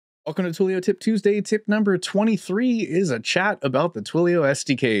Welcome to Twilio Tip Tuesday. Tip number 23 is a chat about the Twilio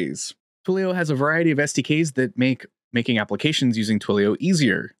SDKs. Twilio has a variety of SDKs that make making applications using Twilio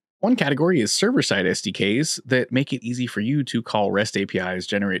easier. One category is server-side SDKs that make it easy for you to call REST APIs,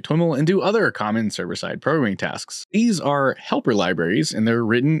 generate TWIML, and do other common server-side programming tasks. These are helper libraries, and they're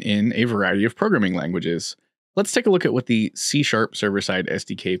written in a variety of programming languages. Let's take a look at what the C# server-side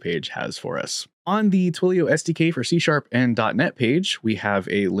SDK page has for us. On the Twilio SDK for C# and .NET page, we have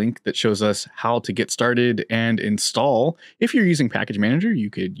a link that shows us how to get started and install. If you're using Package Manager, you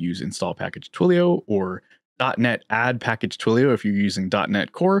could use install package Twilio, or .NET add package Twilio if you're using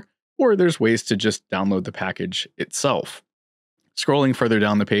 .NET Core, or there's ways to just download the package itself. Scrolling further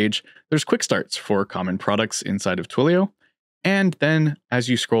down the page, there's quick starts for common products inside of Twilio. And then as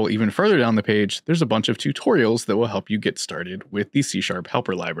you scroll even further down the page, there's a bunch of tutorials that will help you get started with the C#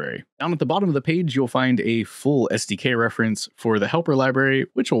 helper library. Down at the bottom of the page, you'll find a full SDK reference for the helper library,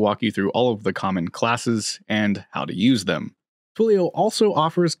 which will walk you through all of the common classes and how to use them. Twilio also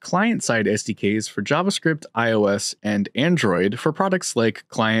offers client-side SDKs for JavaScript, iOS, and Android for products like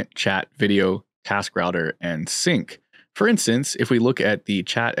Client, Chat, Video, Task Router, and Sync. For instance, if we look at the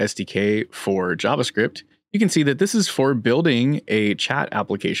Chat SDK for JavaScript, you can see that this is for building a chat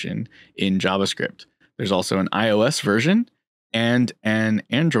application in JavaScript. There's also an iOS version and an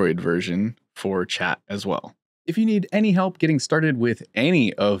Android version for chat as well. If you need any help getting started with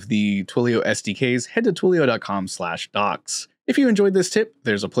any of the Twilio SDKs, head to twilio.com/docs. If you enjoyed this tip,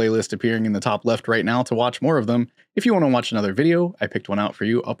 there's a playlist appearing in the top left right now to watch more of them. If you want to watch another video, I picked one out for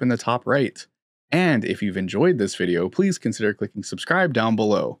you up in the top right. And if you've enjoyed this video, please consider clicking subscribe down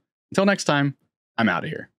below. Until next time, I'm out of here.